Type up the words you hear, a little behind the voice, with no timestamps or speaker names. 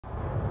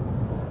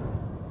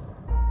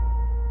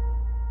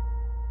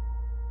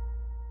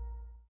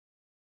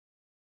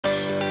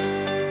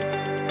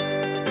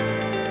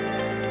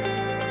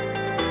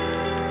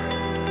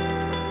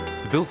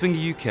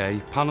Bilfinger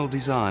UK panel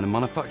design and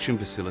manufacturing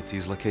facility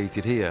is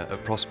located here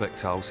at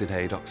Prospect House in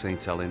Haydock, St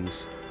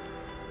Helens.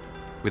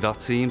 With our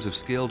teams of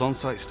skilled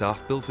on-site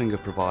staff,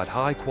 Bilfinger provide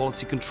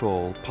high-quality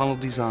control, panel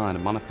design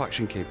and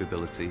manufacturing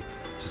capability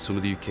to some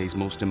of the UK's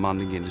most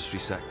demanding industry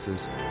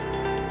sectors.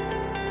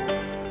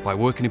 By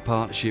working in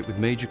partnership with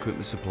major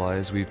equipment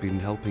suppliers, we've been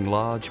helping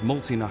large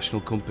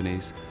multinational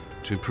companies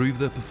to improve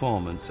their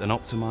performance and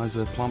optimise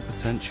their plant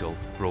potential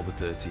for over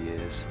 30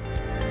 years.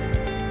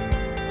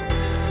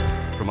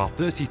 From our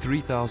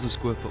 33,000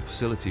 square foot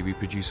facility, we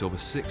produce over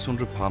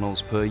 600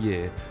 panels per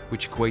year,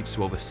 which equates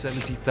to over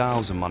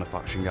 70,000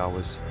 manufacturing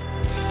hours.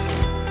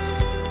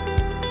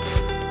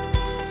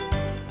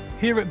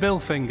 Here at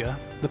Bilfinger,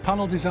 the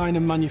panel design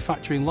and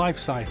manufacturing life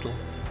cycle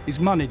is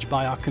managed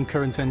by our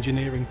concurrent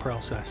engineering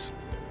process.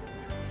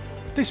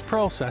 This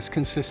process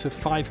consists of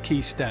 5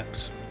 key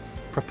steps: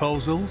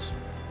 proposals,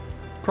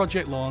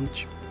 project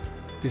launch,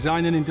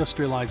 design and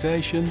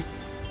industrialisation,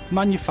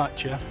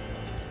 manufacture,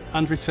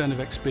 and return of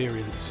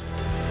experience.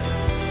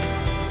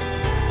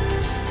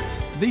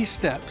 These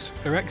steps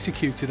are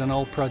executed on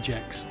all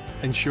projects,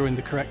 ensuring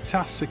the correct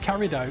tasks are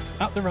carried out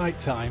at the right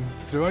time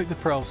throughout the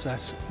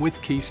process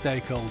with key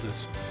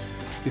stakeholders.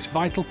 This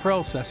vital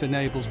process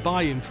enables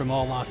buy-in from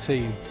all our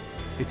team.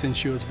 It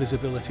ensures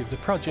visibility of the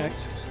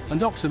project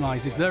and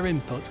optimises their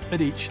input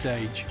at each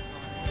stage.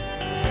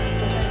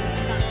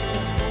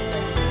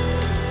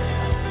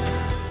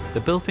 The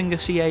Bilfinger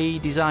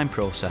CAE design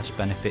process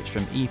benefits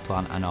from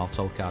ePlan and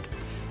AutoCAD.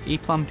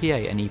 ePlan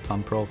PA and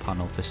ePlan Pro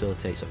panel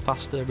facilitates a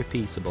faster,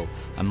 repeatable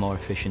and more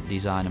efficient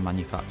design and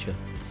manufacture.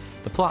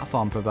 The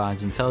platform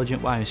provides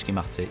intelligent wiring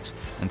schematics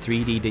and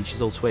 3D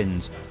digital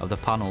twins of the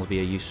panel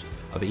via use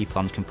of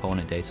ePlan's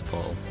component data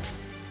portal.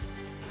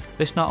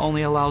 This not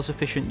only allows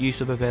efficient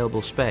use of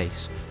available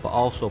space, but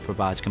also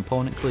provides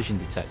component collision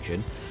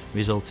detection,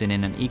 resulting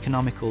in an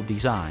economical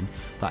design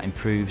that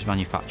improves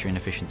manufacturing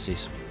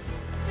efficiencies.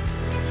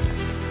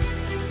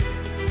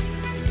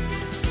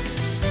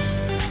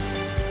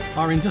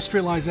 Our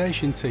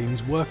industrialisation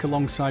teams work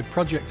alongside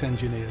project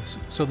engineers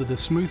so that a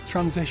smooth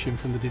transition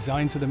from the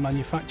design to the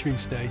manufacturing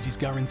stage is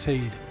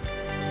guaranteed.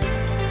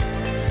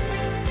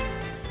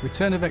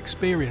 Return of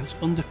experience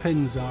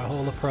underpins our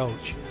whole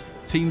approach.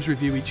 Teams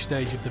review each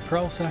stage of the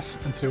process,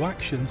 and through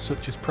actions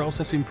such as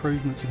process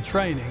improvements and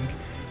training,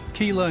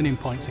 key learning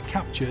points are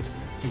captured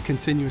and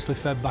continuously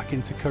fed back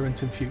into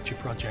current and future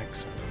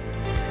projects.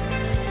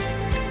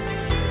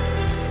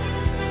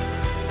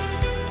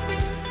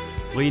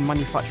 Lean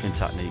manufacturing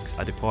techniques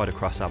are deployed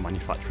across our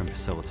manufacturing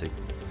facility.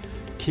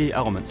 Key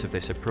elements of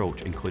this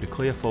approach include a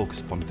clear focus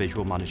upon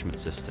visual management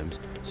systems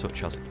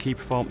such as key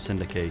performance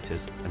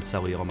indicators and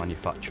cellular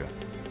manufacture.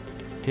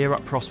 Here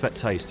at Prospect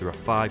House there are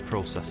 5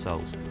 process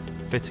cells: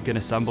 fitting and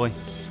assembly,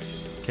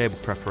 cable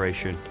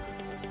preparation,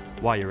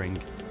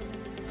 wiring,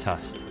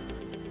 test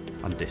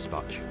and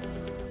dispatch.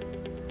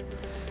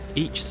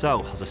 Each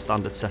cell has a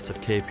standard set of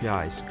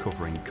KPIs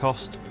covering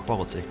cost,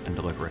 quality and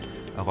delivery,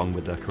 along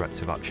with their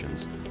corrective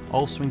actions.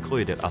 Also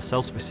included are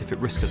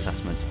cell-specific risk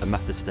assessments and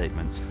method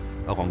statements,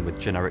 along with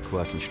generic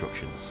work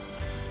instructions.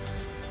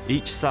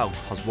 Each cell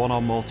has one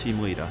or more team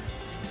leader,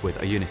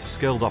 with a unit of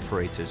skilled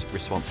operators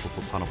responsible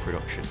for panel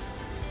production.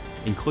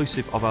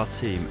 Inclusive of our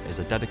team is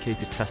a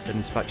dedicated test and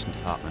inspection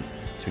department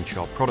to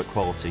ensure product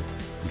quality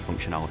and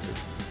functionality.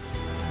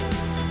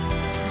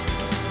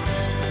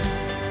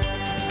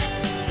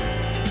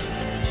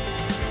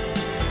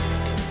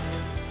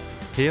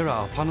 Here at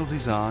our panel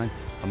design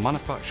and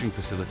manufacturing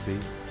facility,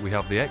 we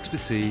have the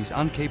expertise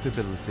and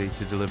capability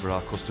to deliver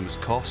our customers'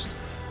 cost,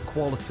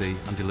 quality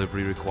and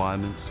delivery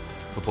requirements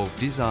for both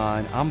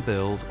design and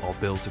build or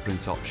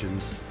build-to-print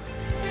options.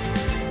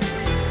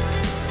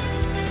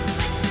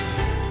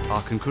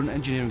 Our concurrent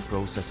engineering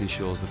process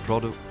ensures the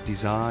product,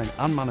 design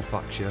and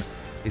manufacture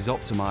is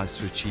optimised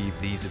to achieve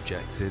these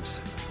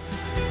objectives.